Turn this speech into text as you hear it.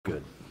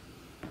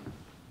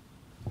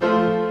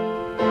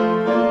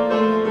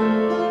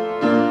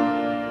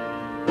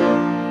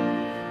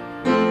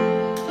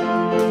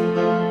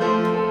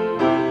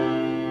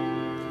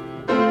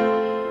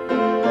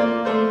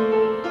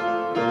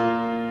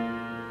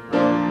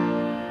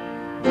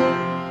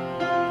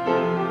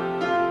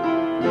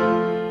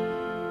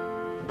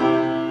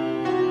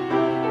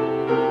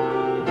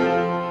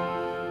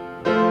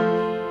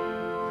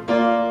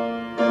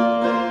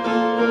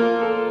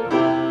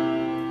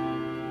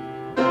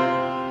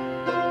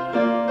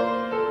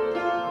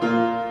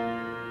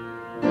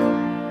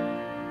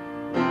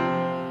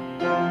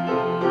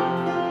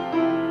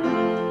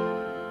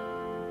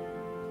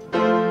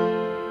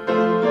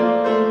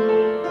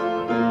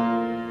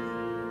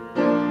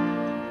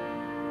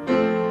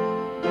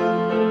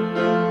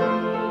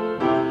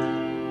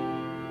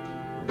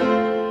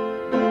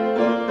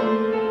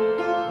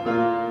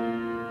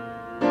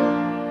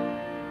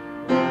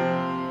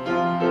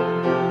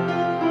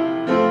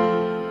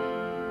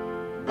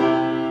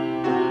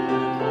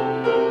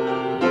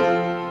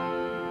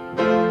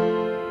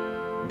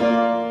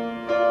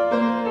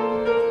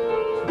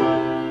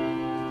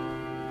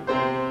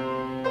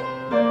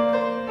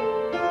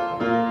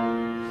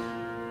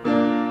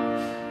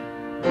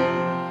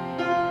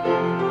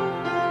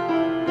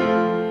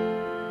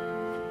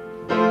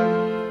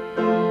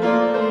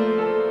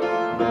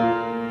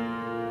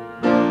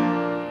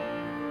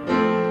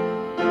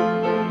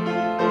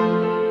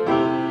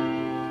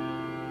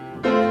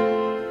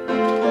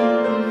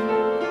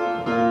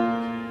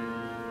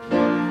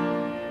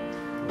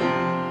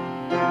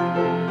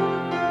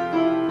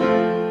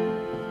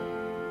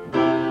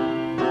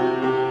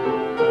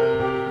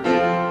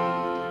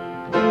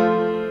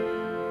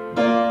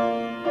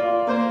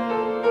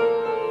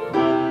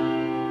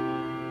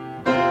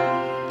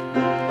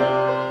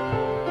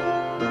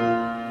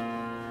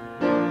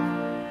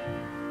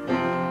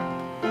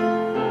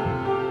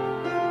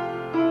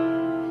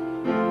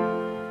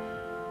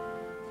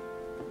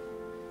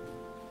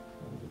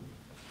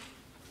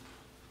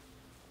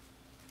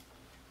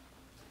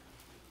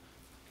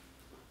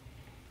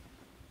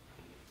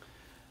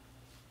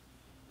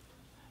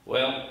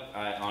Well,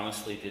 I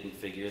honestly didn't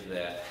figure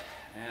that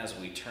as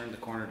we turned the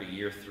corner to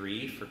year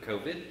 3 for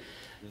COVID,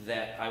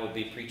 that I would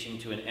be preaching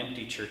to an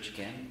empty church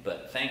again,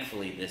 but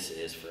thankfully this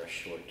is for a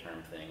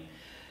short-term thing.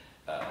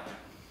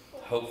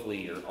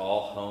 Hopefully you're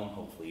all home,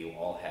 hopefully you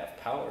all have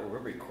power. We're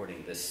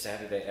recording this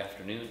Saturday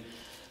afternoon,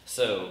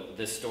 so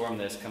this storm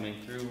that's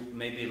coming through,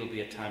 maybe it'll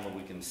be a time where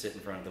we can sit in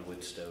front of the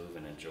wood stove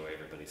and enjoy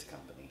everybody's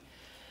company.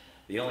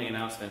 The only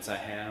announcements I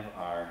have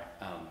are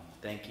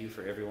thank you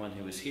for everyone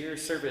who was here.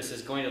 Service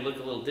is going to look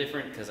a little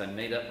different because I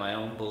made up my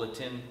own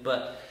bulletin,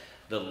 but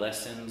the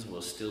lessons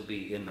will still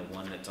be in the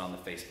one that's on the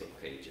Facebook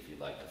page if you'd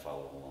like to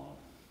follow along.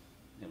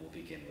 And we'll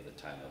begin with a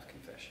time of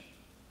confession.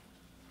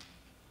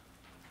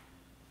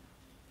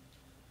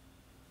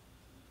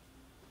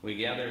 We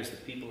gather as the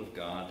people of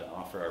God to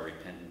offer our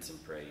repentance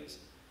and praise,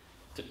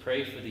 to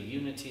pray for the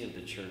unity of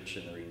the church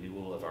and the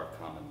renewal of our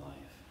common life.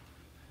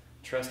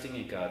 Trusting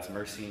in God's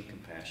mercy and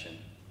compassion,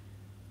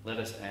 let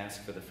us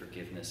ask for the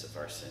forgiveness of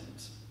our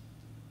sins.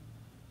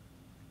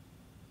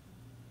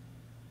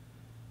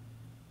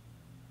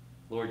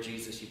 Lord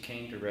Jesus, you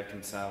came to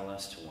reconcile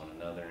us to one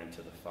another and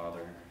to the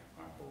Father,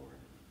 our Lord.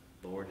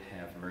 Lord,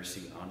 have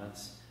mercy on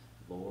us.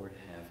 Lord,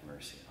 have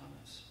mercy on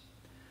us.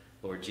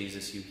 Lord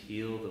Jesus, you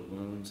heal the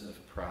wounds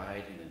of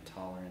pride and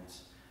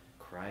intolerance.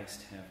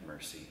 Christ, have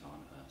mercy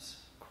on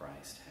us.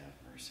 Christ, have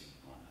mercy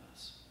on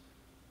us.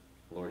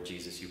 Lord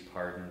Jesus, you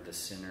pardon the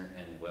sinner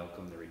and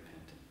welcome the repentant.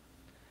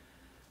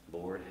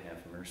 Lord,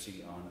 have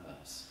mercy on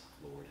us.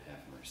 Lord, have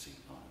mercy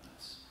on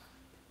us.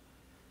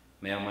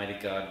 May Almighty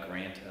God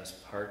grant us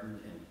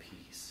pardon and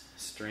peace,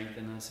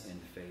 strengthen us in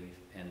faith,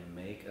 and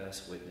make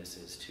us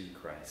witnesses to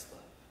Christ's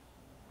love.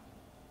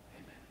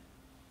 Amen.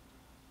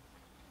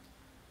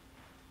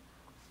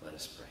 Let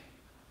us pray.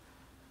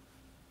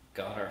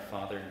 God our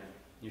Father,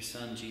 your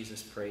Son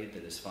Jesus prayed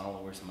that his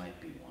followers might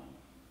be one.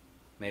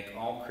 Make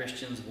all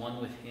Christians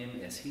one with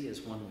him as he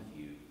is one with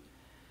you,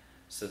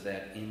 so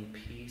that in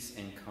peace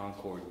and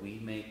concord we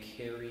may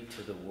carry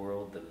to the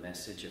world the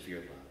message of your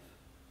love.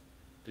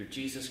 Through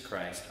Jesus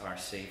Christ, our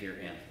Savior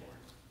and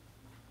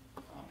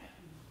Lord.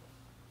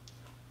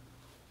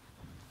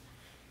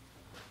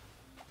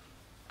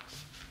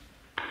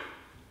 Amen.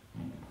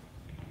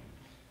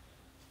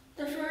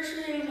 The first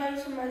reading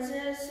comes from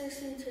Isaiah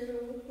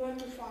 62,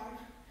 1-5.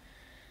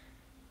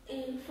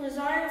 For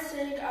Zion's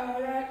sake I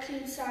will not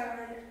keep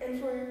silent, and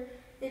for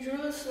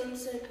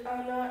Jerusalem's sake I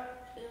will not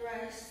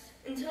rest,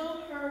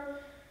 until her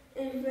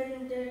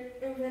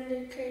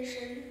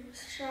vindication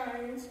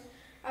shines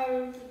out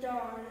of the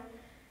dawn,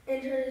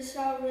 and her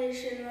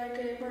salvation like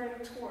a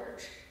burning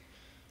torch.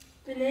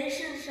 The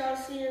nations shall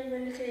see your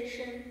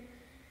vindication,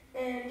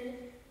 and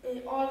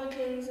all the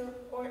kings of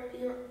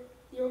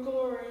your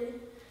glory,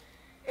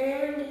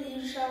 and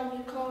you shall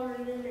be called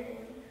a new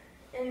name.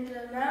 And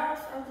the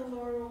mouth of the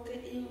Lord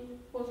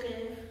will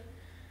give.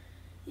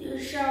 You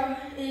shall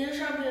be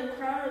a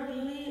crown of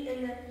beauty in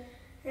the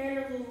hand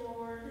of the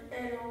Lord,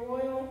 and a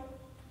royal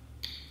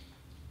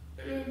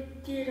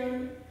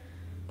diadem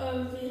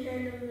of the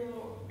hand of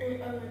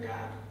your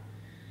God.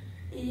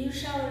 You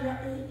shall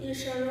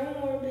no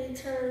more be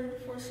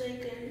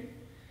forsaken,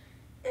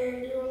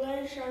 and your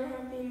land shall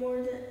not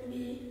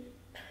be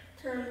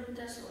turned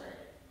desolate.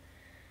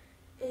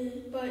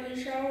 But you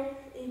shall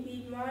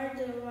be my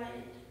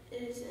delight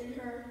is in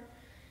her,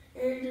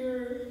 and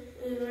your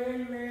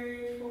land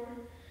married, for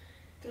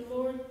the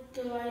Lord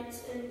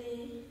delights in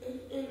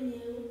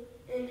you,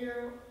 and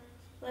your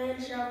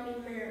land shall be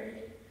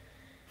married.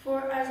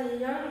 For as a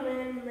young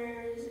man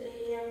marries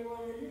a young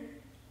woman,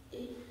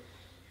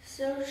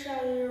 so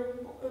shall your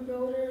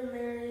builder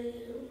marry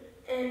you,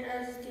 and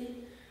as the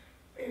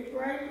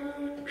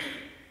bridegroom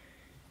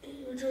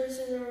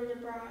rejoices over the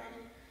bride,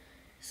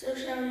 so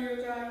shall your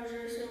God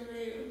rejoice over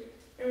you,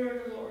 and over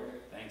the Lord.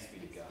 Thanks be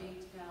to God.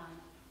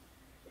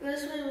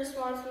 Let's read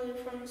responsibly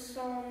from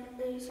Psalm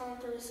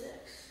 36.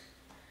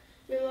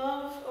 Your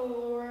love, O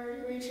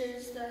Lord,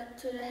 reaches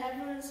to the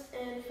heavens,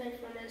 and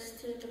faithfulness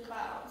to the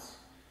clouds.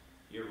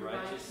 Your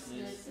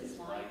righteousness is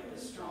like the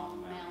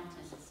strong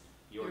mountains,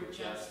 your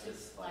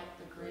justice like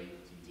the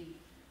great deep.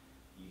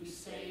 You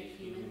save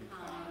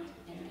humankind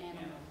and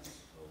animals,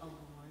 O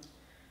Lord.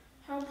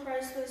 How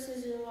priceless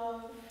is your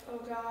love, O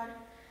God.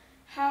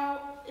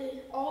 How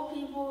all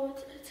people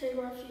take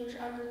refuge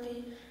under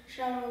the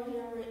shadow of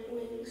your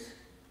wings.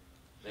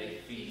 They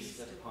feast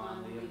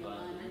upon the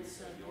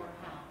abundance of your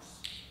house.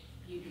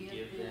 You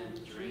give them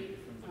drink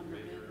from the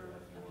river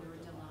of your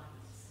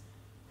delights.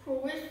 For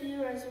with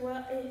you as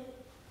well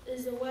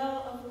is the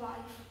well of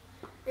life.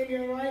 In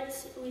your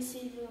lights we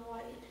see the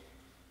light.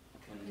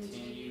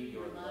 Continue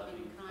your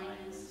loving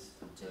kindness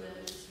to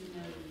those who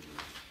know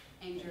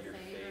you, and your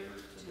favor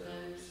to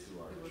those who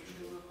are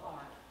true of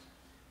heart.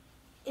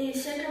 A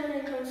second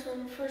reading comes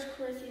from 1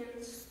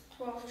 Corinthians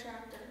 12th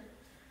chapter.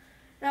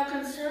 Now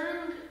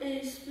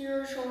concerning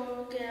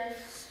spiritual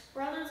gifts,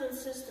 brothers and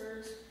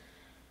sisters,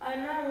 I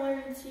do not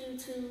want you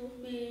to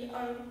be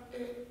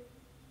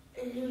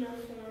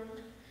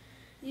uniformed.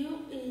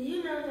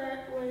 You know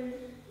that when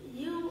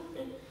you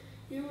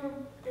were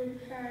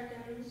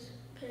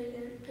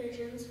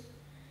pagans.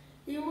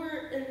 You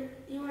were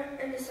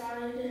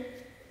decided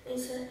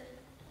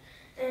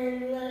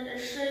and led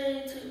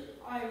astray to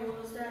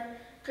idols that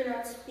could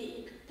not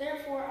speak.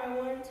 Therefore, I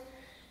want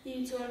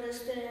you to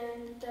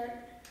understand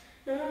that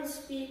no one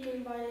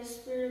speaking by the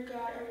Spirit of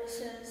God ever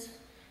says,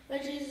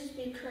 "Let Jesus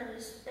be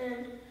cursed,"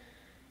 and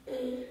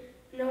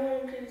no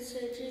one can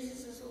say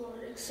Jesus is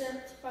Lord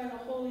except by the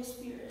Holy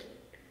Spirit.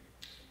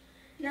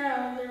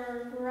 Now, there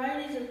are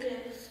varieties of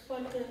gifts,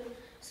 but the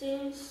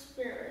same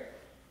Spirit.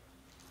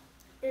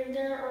 And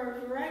there are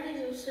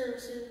varieties of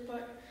services,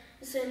 but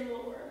the same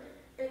Lord.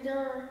 And there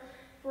are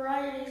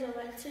varieties of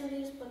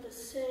activities, but the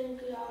same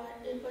God.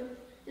 But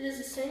it is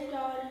the same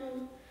God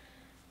who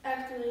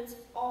activates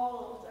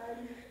all of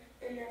them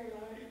in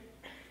everyone.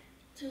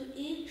 To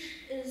each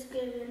is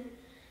given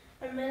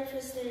a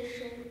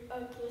manifestation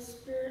of the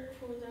Spirit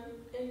for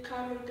the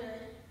common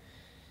good.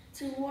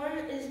 To one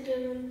is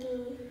given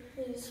through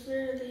the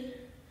Spirit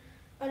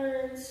the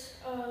utterance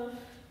of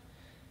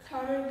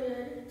common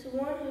good. To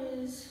one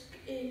who is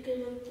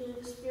given through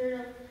the Spirit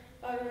of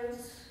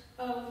utterance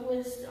of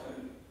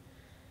wisdom.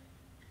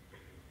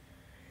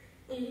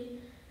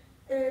 And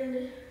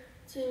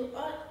to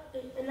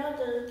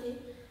another the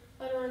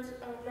utterance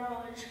of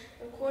knowledge,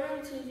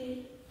 according to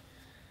the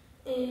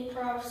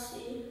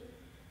prophecy,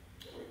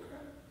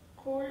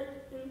 according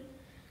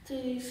to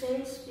the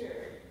same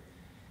Spirit,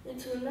 and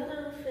to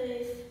another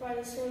faith by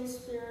the same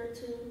Spirit,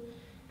 to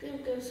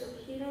give gifts of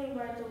healing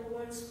by the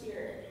one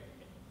Spirit,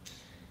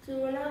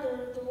 to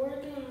another the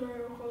working of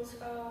miracles,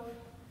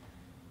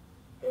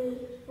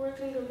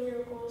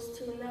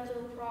 to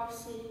another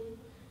prophecy,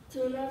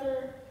 to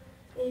another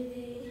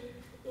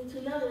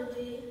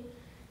the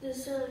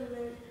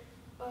discernment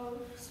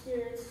of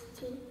spirits,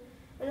 to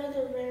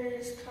another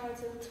various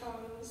kinds of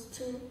tongues,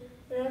 to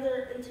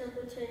another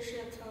interpretation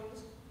of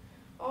tongues.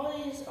 All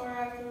these are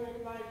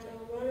activated by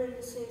the one and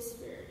the same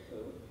Spirit,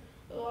 who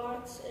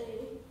allots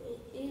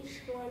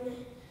each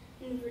one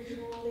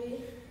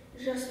individually,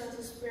 just as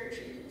the Spirit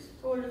chooses.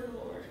 The word of the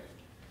Lord.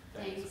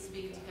 Thanks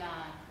be to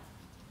God.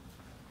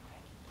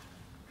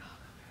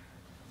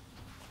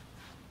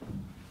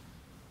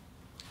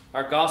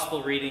 Our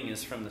gospel reading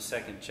is from the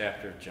 2nd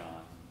chapter of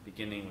John,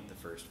 beginning with the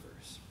first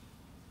verse.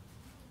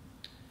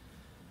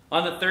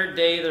 On the 3rd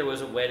day there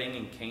was a wedding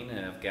in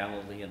Cana of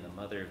Galilee, and the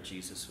mother of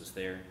Jesus was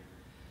there.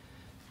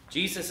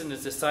 Jesus and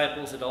his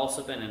disciples had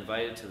also been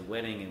invited to the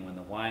wedding, and when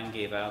the wine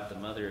gave out, the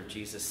mother of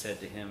Jesus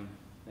said to him,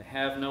 "I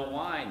have no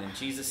wine." And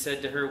Jesus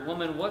said to her,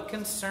 "Woman, what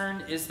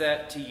concern is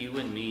that to you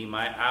and me?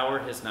 My hour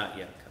has not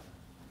yet come."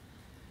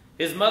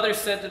 His mother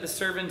said to the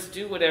servants,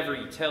 "Do whatever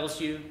he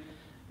tells you."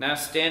 Now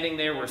standing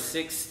there were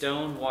 6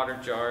 stone water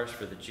jars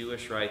for the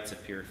Jewish rites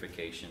of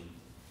purification,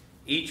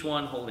 each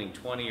one holding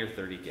 20 or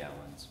 30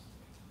 gallons.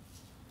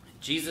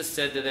 Jesus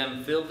said to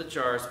them, "Fill the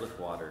jars with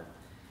water."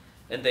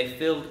 And they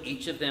filled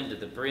each of them to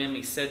the brim.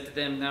 He said to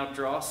them, "Now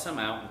draw some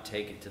out and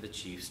take it to the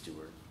chief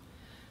steward."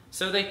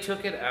 So they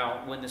took it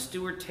out. When the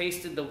steward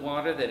tasted the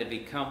water that had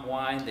become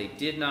wine, they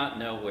did not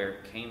know where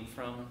it came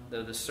from,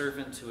 though the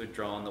servants who had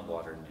drawn the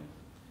water knew.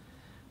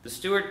 The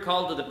steward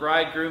called to the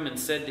bridegroom and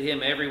said to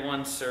him,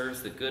 "Everyone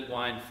serves the good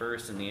wine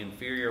first, and the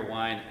inferior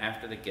wine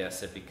after the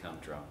guests have become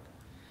drunk.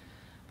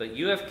 But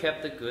you have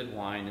kept the good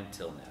wine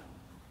until now."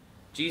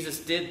 Jesus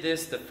did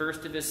this, the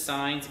first of his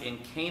signs, in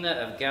Cana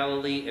of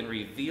Galilee, and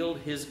revealed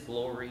his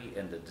glory,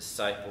 and the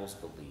disciples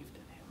believed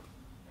in him.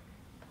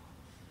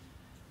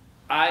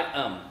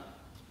 I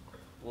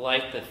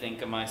like to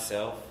think of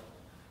myself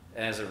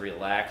as a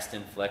relaxed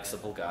and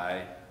flexible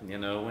guy. You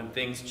know, when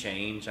things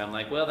change, I'm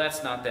like, well,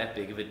 that's not that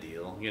big of a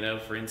deal. You know,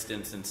 for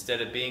instance,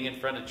 instead of being in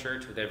front of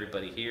church with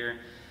everybody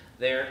here,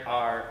 there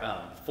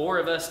are 4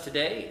 of us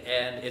today,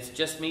 and it's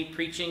just me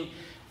preaching.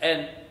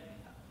 And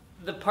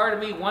the part of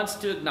me wants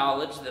to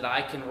acknowledge that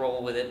I can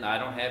roll with it, and I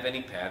don't have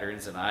any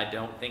patterns, and I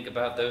don't think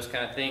about those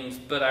kind of things.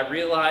 But I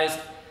realized,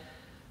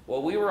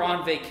 while we were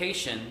on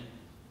vacation,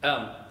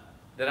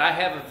 that I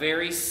have a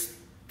very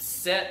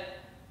set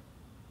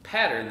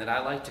pattern that I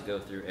like to go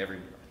through every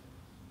morning.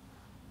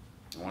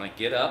 I want to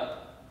get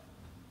up,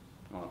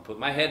 I want to put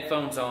my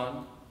headphones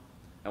on,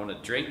 I want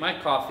to drink my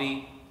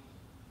coffee,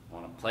 I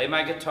want to play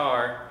my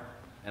guitar,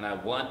 and I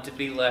want to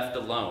be left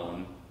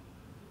alone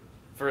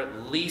for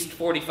at least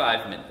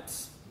 45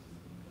 minutes.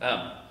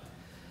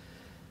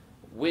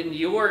 When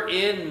you're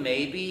in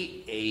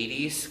maybe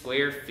 80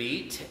 square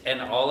feet and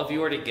all of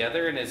you are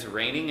together and it's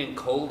raining and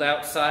cold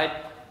outside,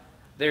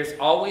 there's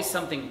always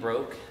something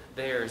broke.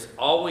 There's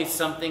always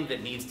something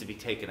that needs to be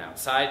taken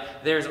outside.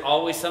 There's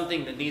always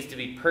something that needs to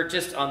be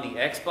purchased on the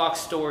Xbox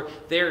store.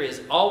 There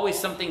is always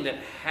something that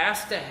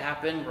has to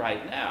happen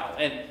right now.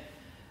 And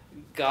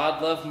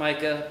God loved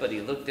Micah, but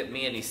he looked at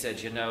me and he said,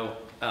 "You know,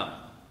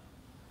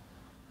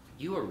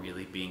 you are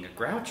really being a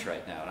grouch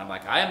right now." And I'm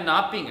like, "I am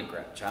not being a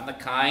grouch. I'm the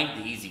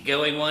kind, the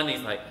easygoing one."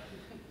 He's like,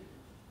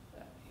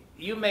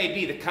 "You may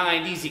be the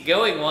kind,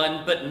 easygoing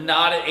one, but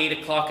not at 8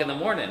 o'clock in the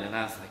morning." And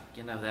I was like,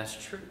 you know,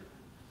 that's true.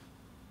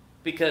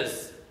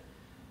 Because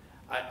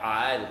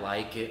I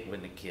like it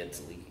when the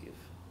kids leave.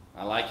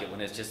 I like it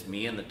when it's just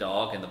me and the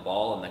dog and the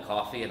ball and the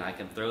coffee, and I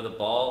can throw the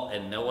ball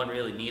and no one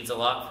really needs a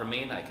lot from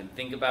me, and I can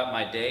think about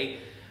my day.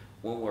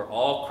 When we're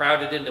all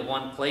crowded into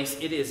one place,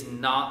 it is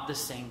not the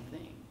same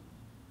thing.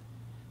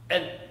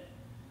 And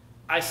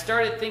I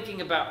started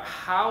thinking about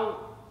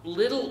how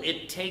little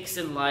it takes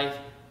in life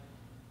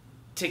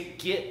to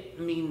get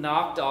me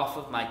knocked off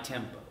of my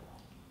tempo.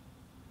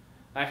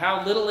 Like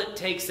how little it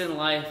takes in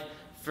life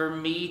for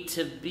me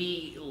to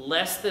be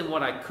less than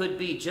what I could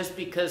be just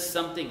because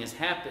something has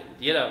happened.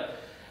 You know,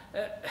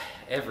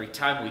 every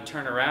time we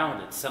turn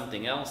around, it's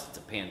something else. It's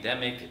a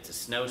pandemic, it's a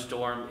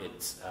snowstorm,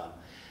 it's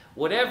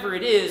whatever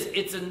it is,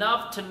 it's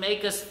enough to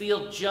make us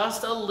feel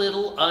just a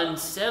little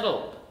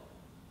unsettled.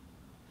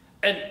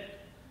 And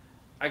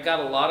I got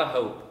a lot of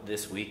hope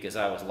this week as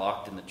I was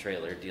locked in the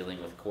trailer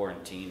dealing with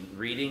quarantine,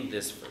 reading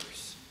this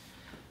verse.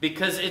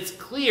 Because it's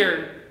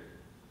clear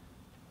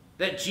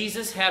that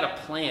Jesus had a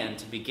plan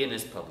to begin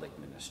his public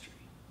ministry.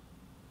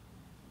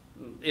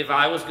 If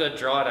I was going to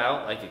draw it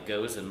out like it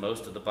goes in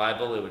most of the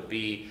Bible, it would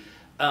be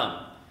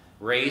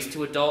raised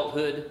to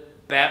adulthood,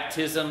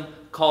 baptism,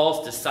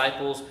 calls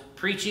disciples,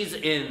 preaches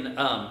in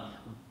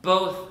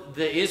both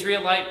the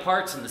Israelite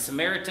parts and the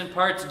Samaritan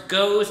parts,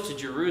 goes to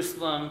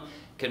Jerusalem,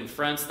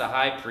 confronts the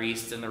high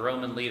priest and the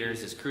Roman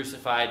leaders, is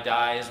crucified,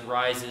 dies,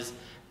 rises.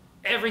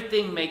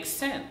 Everything makes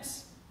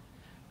sense.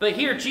 But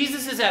here,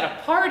 Jesus is at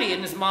a party,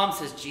 and his mom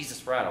says,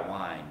 Jesus, we're out of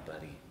wine,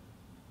 buddy.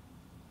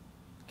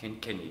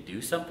 Can you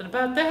do something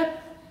about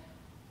that?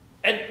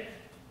 And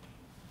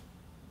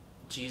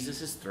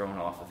Jesus is thrown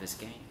off of his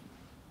game.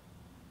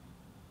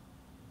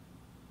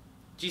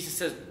 Jesus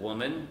says,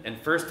 woman, and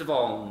first of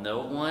all, no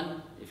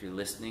one, if you're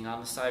listening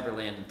on the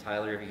Cyberland and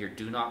Tyler over here,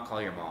 do not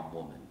call your mom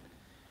woman.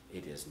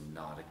 It is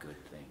not a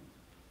good thing.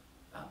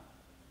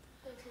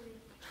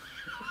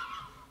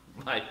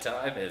 My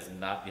time has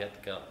not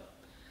yet come.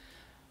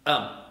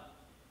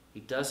 He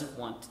doesn't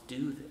want to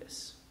do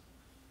this.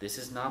 This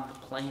is not the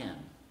plan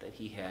that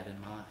he had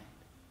in mind.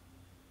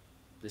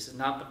 This is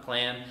not the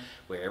plan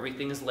where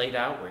everything is laid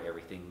out, where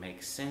everything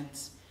makes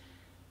sense.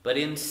 But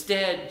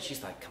instead,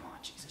 she's like, come on,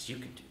 Jesus, you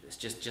can do this.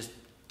 Just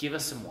give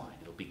us some wine.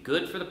 It'll be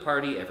good for the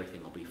party.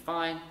 Everything will be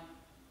fine.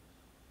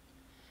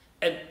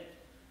 And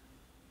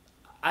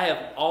I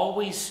have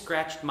always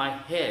scratched my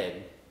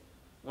head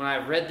when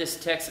I read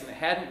this text and it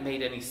hadn't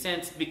made any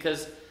sense,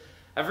 because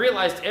I've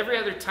realized every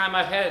other time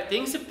I've had it,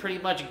 things have pretty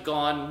much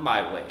gone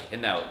my way.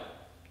 And now,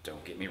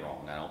 don't get me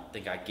wrong, I don't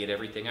think I get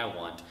everything I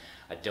want.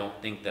 I don't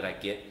think that I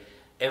get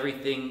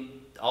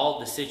everything, all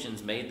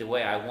decisions made the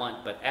way I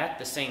want, but at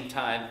the same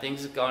time,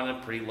 things have gone in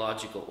a pretty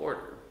logical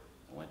order.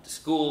 I went to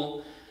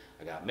school,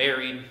 I got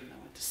married,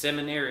 I went to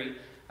seminary,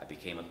 I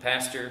became a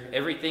pastor.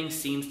 Everything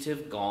seems to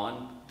have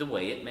gone the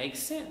way it makes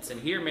sense.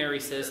 And here Mary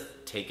says,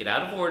 take it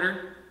out of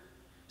order,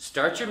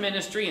 start your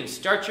ministry, and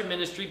start your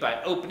ministry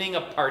by opening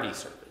a party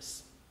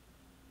service.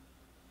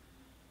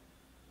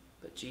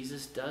 But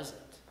Jesus doesn't.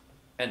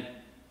 And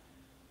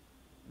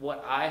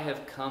what I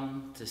have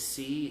come to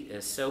see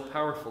as so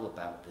powerful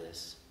about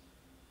this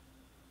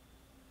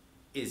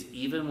is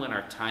even when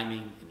our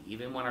timing and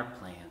even when our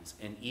plans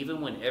and even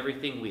when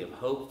everything we have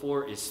hoped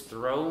for is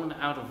thrown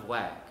out of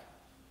whack,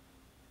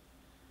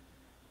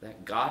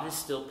 that God is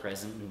still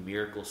present and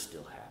miracles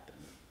still happen,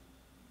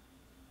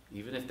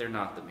 even if they're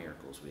not the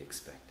miracles we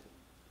expected.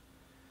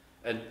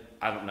 And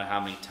I don't know how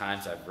many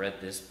times I've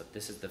read this, but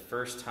this is the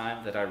first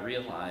time that I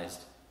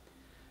realized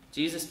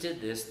Jesus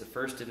did this, the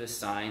first of his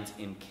signs,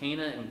 in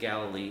Cana in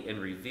Galilee, and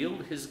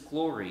revealed his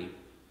glory,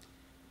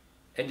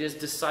 and his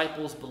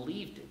disciples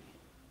believed in him.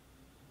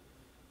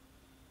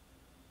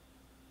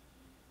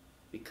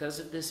 Because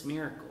of this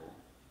miracle,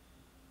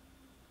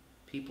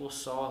 people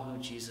saw who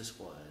Jesus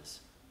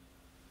was,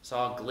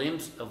 saw a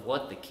glimpse of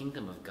what the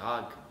kingdom of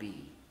God could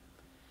be,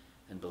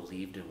 and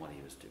believed in what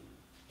he was doing.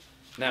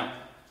 Now,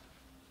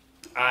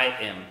 I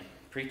am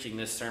preaching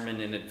this sermon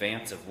in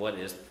advance of what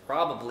is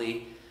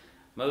probably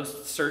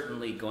most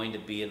certainly going to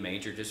be a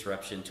major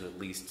disruption to at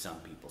least some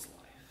people's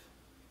life.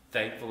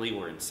 Thankfully,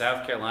 we're in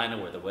South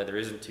Carolina where the weather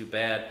isn't too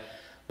bad.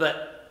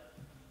 But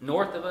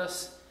north of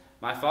us,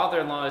 my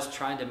father-in-law is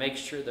trying to make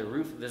sure the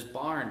roof of his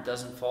barn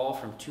doesn't fall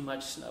from too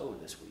much snow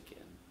this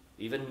weekend.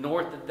 Even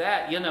north of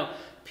that,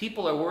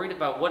 people are worried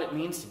about what it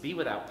means to be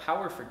without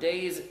power for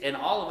days. And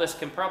all of us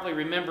can probably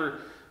remember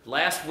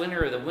last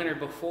winter or the winter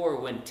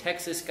before when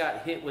Texas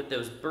got hit with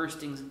those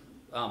bursting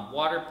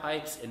water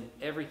pipes and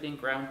everything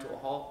ground to a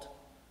halt.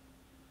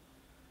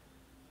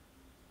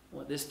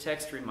 What this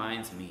text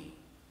reminds me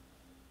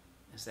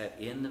is that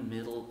in the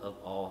middle of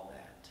all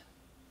that,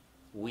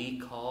 we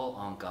call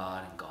on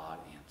God and God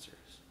answers.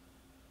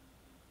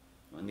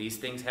 When these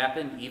things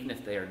happen, even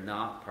if they are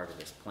not part of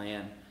his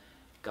plan,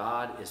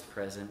 God is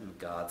present and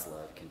God's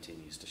love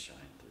continues to shine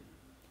through.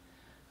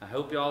 I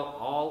hope y'all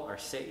all are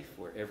safe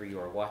wherever you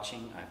are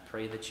watching. I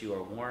pray that you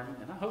are warm,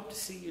 and I hope to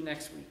see you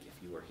next week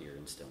if you are here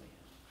in Stony Hill.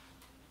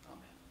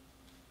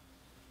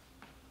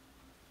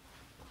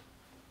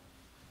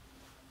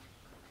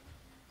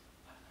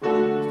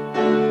 Amen.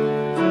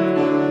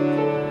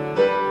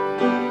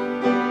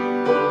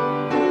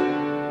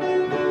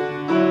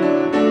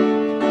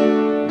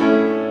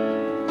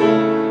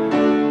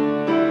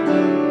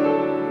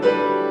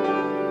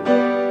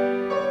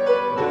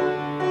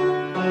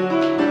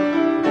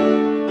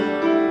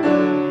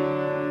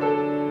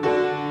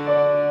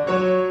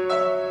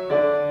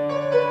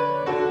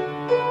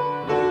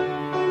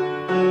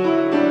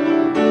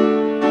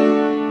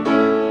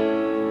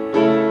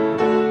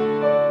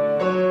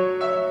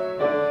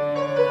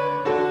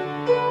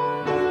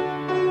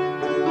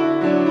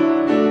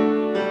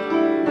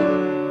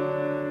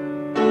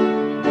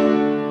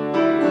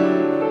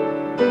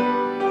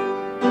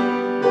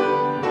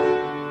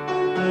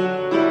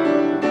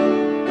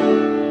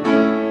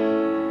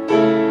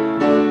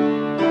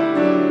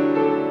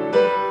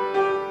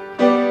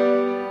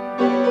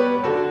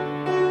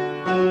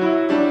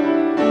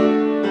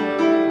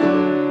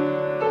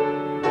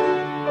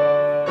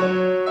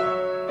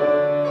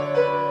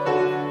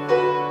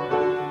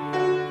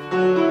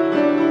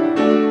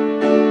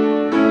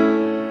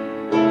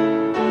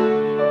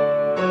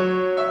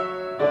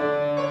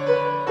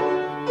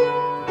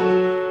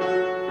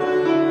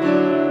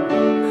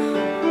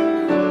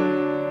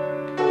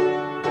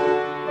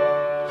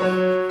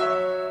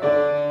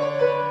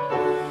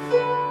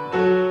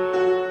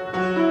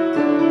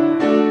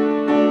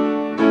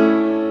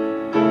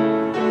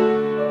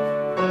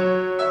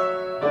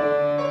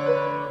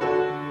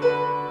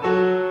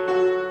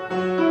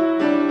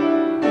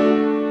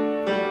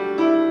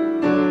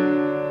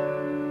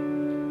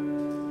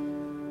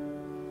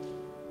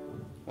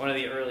 One of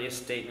the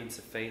earliest statements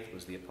of faith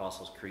was the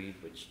Apostles' Creed,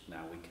 which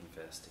now we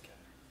confess together.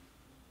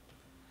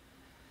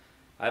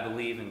 I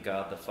believe in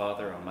God the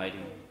Father Almighty,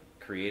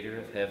 creator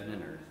of heaven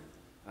and earth.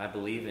 I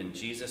believe in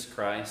Jesus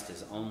Christ,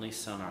 his only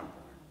Son, our Lord.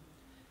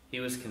 He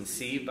was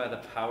conceived by the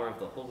power of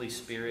the Holy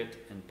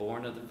Spirit and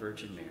born of the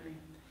Virgin Mary.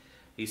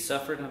 He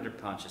suffered under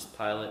Pontius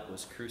Pilate,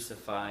 was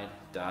crucified,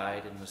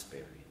 died, and was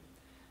buried.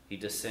 He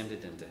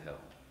descended into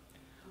hell.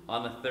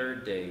 On the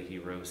third day he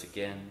rose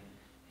again.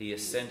 He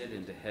ascended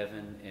into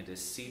heaven and is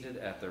seated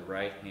at the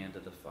right hand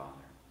of the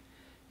Father.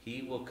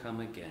 He will come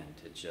again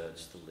to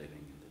judge the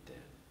living and the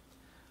dead.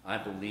 I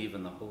believe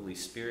in the Holy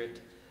Spirit,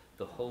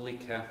 the Holy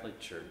Catholic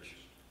Church,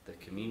 the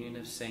communion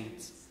of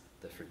saints,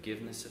 the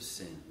forgiveness of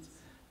sins,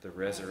 the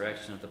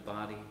resurrection of the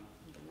body,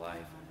 and the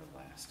life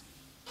everlasting.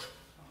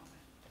 Amen.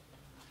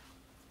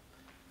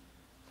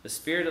 The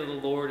Spirit of the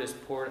Lord is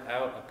poured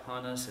out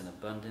upon us in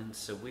abundance,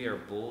 so we are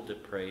bold to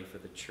pray for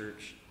the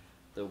church,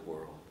 the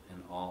world,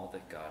 and all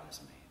that God has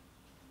made.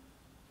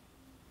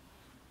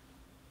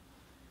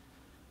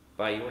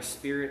 By your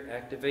Spirit,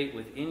 activate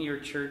within your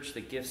church the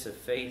gifts of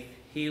faith,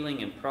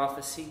 healing, and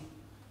prophecy.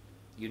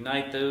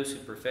 Unite those who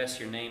profess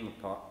your name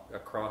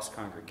across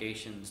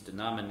congregations,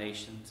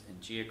 denominations, and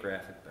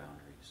geographic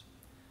boundaries.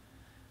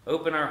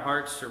 Open our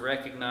hearts to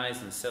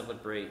recognize and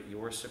celebrate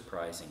your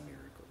surprising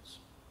miracles.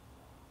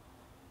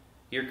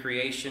 Your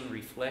creation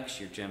reflects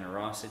your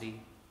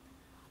generosity.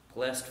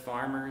 Blessed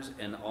farmers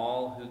and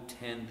all who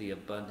tend the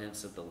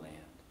abundance of the land.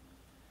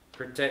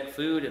 Protect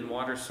food and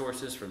water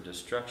sources from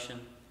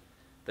destruction,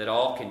 that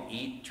all can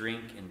eat,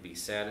 drink, and be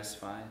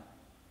satisfied.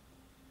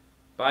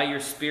 By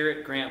your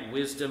Spirit, grant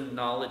wisdom,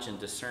 knowledge, and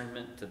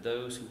discernment to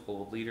those who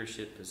hold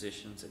leadership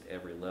positions at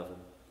every level.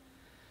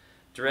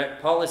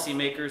 Direct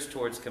policymakers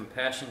towards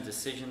compassionate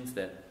decisions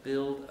that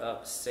build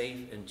up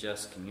safe and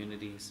just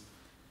communities.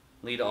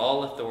 Lead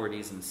all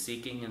authorities in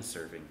seeking and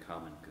serving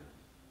common good.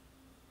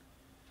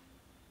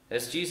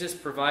 As Jesus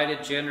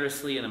provided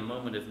generously in a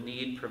moment of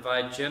need,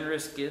 provide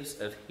generous gifts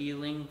of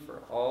healing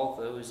for all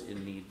those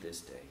in need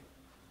this day,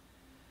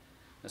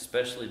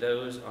 especially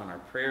those on our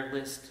prayer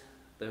list,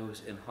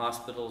 those in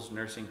hospitals,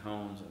 nursing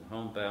homes, and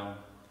homebound,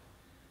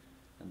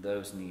 and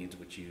those needs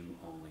which you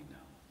only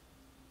know.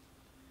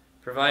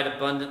 Provide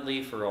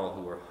abundantly for all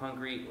who are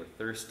hungry or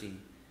thirsty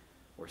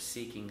or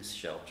seeking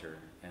shelter,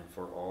 and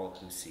for all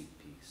who seek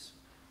peace.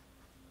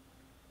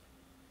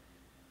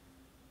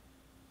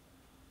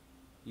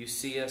 You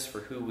see us for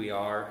who we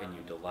are, and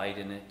you delight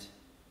in it.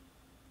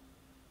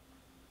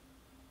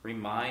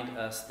 Remind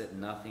us that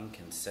nothing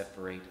can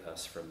separate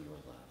us from your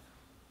love.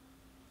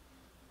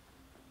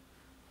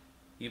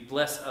 You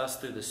bless us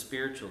through the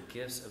spiritual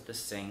gifts of the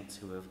saints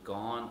who have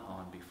gone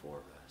on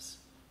before us.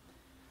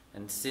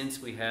 And since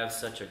we have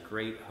such a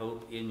great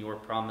hope in your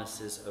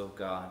promises, O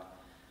God,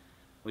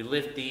 we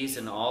lift these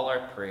and all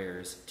our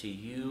prayers to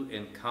you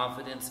in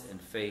confidence and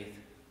faith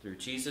through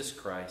Jesus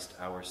Christ,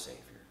 our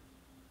Savior.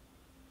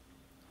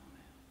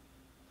 Amen.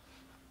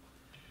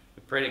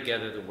 We pray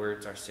together the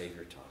words our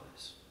Savior taught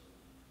us.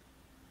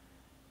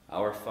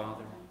 Our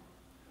Father,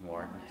 who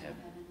art in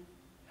heaven,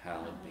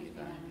 hallowed be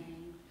thy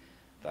name.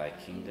 Thy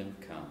kingdom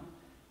come,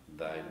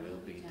 thy will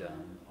be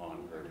done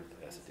on earth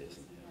as it is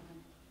in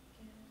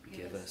heaven.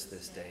 Give us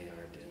this day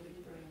our daily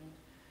bread,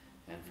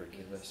 and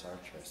forgive us our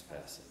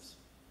trespasses,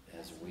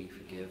 as we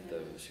forgive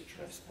those who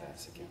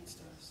trespass against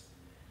us.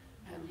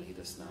 And lead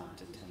us not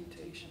to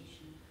temptation,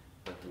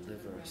 but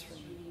deliver us from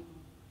evil.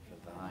 For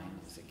thine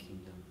is the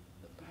kingdom,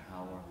 the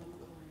power, and the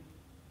glory,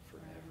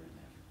 forever and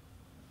ever.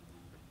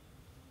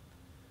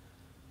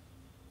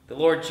 The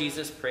Lord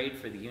Jesus prayed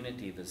for the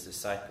unity of his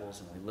disciples,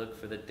 and we look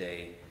for the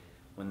day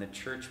when the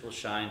church will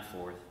shine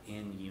forth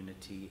in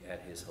unity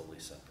at his holy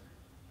supper.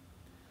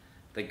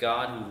 The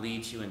God who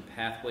leads you in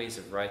pathways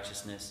of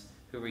righteousness,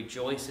 who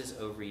rejoices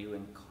over you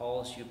and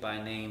calls you by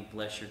name,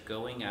 bless your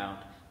going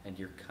out and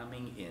your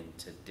coming in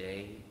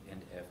today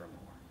and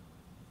evermore.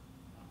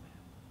 Amen.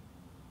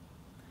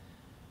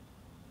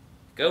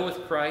 Go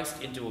with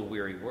Christ into a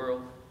weary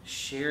world.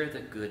 Share the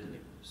good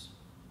news.